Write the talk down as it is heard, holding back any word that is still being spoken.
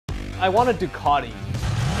I want a Ducati,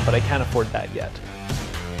 but I can't afford that yet.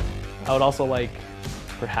 I would also like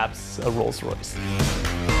perhaps a Rolls Royce.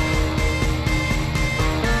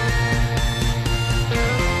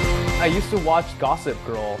 I used to watch Gossip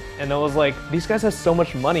Girl, and I was like, these guys have so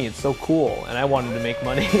much money, it's so cool, and I wanted to make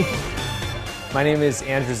money. My name is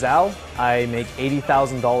Andrew Zhao. I make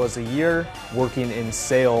 $80,000 a year working in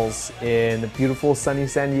sales in beautiful sunny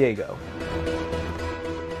San Diego.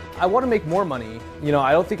 I want to make more money. You know,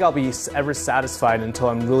 I don't think I'll be ever satisfied until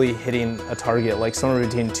I'm really hitting a target like somewhere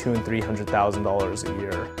between $200,000 and $300,000 a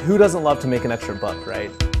year. Who doesn't love to make an extra buck,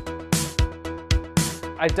 right?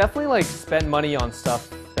 I definitely like spend money on stuff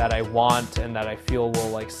that I want and that I feel will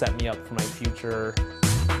like set me up for my future.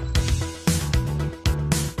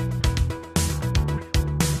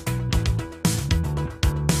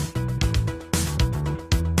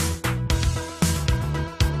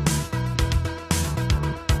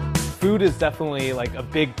 Food is definitely like a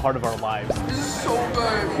big part of our lives. This is so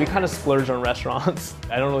good. We kind of splurge on restaurants.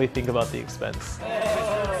 I don't really think about the expense.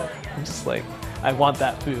 I'm just like, I want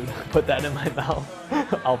that food. Put that in my mouth.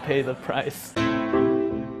 I'll pay the price.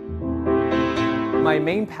 My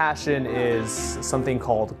main passion is something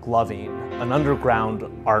called gloving, an underground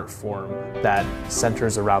art form that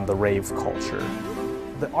centers around the rave culture.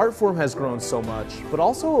 The art form has grown so much, but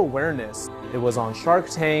also awareness. It was on Shark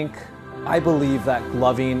Tank. I believe that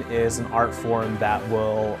gloving is an art form that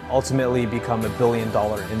will ultimately become $1 billion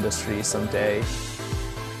industry someday.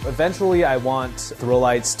 Eventually, I want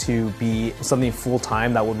Throwlights to be something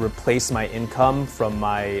full-time that would replace my income from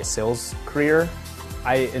my sales career.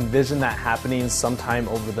 I envision that happening sometime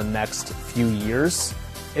over the next few years.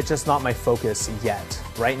 It's just not my focus yet.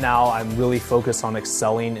 Right now, I'm really focused on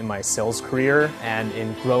excelling in my sales career and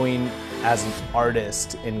in growing as an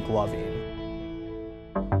artist in gloving.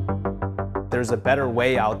 There's a better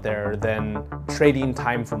way out there than trading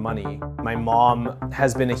time for money. My mom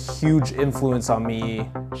has been a huge influence on me.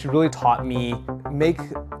 She really taught me make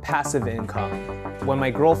passive income. When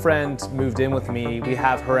my girlfriend moved in with me, we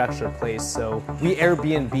have her extra place, so we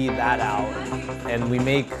Airbnb that out, and we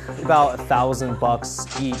make about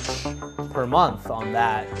 $1,000 each per month on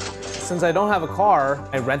that. Since I don't have a car,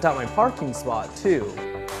 I rent out my parking spot too.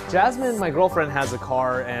 Jasmine, my girlfriend, has a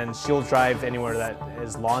car and she'll drive anywhere that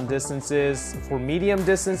is long distances. For medium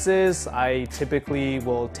distances, I typically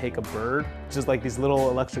will take a bird, just like these little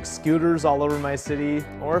electric scooters all over my city.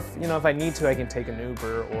 Or if I need to, I can take an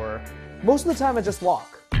Uber, or most of the time I just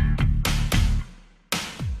walk.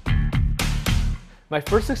 My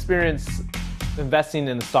first experience investing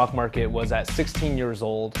in the stock market was at 16 years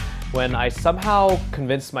old when I somehow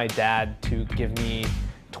convinced my dad to give me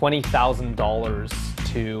 $20,000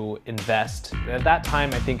 to invest. At that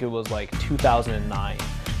time, I think it was like 2009.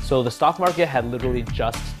 So the stock market had literally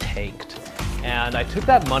just tanked. And I took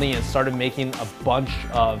that money and started making a bunch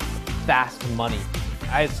of fast money.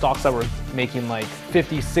 I had stocks that were making like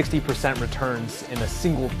 50, 60% returns in a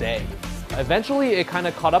single day. Eventually, it kind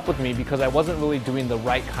of caught up with me because I wasn't really doing the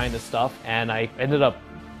right kind of stuff, and I ended up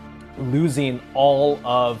losing all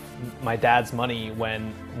of my dad's money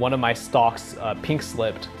when one of my stocks pink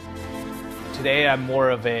slipped. Today, I'm more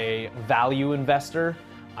of a value investor.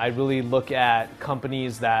 I really look at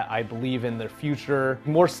companies that I believe in their future,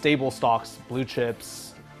 more stable stocks, blue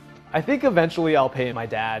chips. I think eventually I'll pay my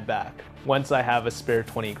dad back once I have a spare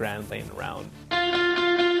 20 grand laying around.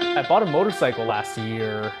 I bought a motorcycle last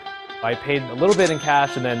year. I paid a little bit in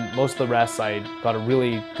cash, and then most of the rest I got a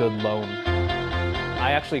really good loan.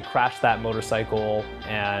 I actually crashed that motorcycle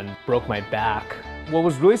and broke my back. What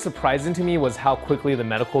was really surprising to me was how quickly the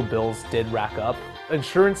medical bills did rack up.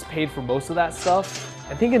 Insurance paid for most of that stuff.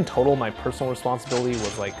 I think in total my personal responsibility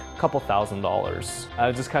was like a couple $1,000s.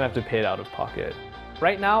 I just kind of have to pay it out of pocket.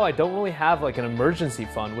 Right now I don't really have like an emergency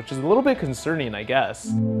fund, which is a little bit concerning, I guess.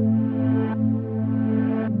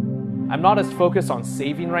 I'm not as focused on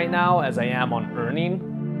saving right now as I am on earning.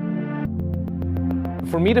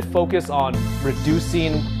 For me to focus on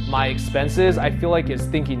reducing my expenses, I feel like is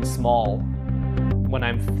thinking small. When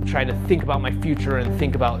I'm trying to think about my future and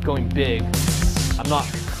think about going big, I'm not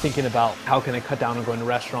thinking about how can I cut down on going to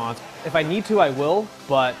restaurants. If I need to, I will,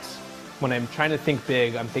 but when I'm trying to think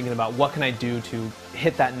big, I'm thinking about what can I do to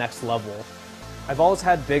hit that next level. I've always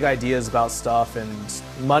had big ideas about stuff, and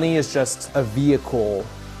money is just a vehicle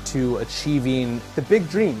to achieving the big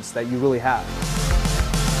dreams that you really have.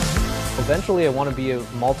 Eventually, I want to be a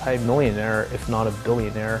multi-millionaire, if not a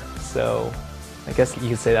billionaire, so I guess you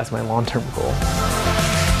could say that's my long-term goal.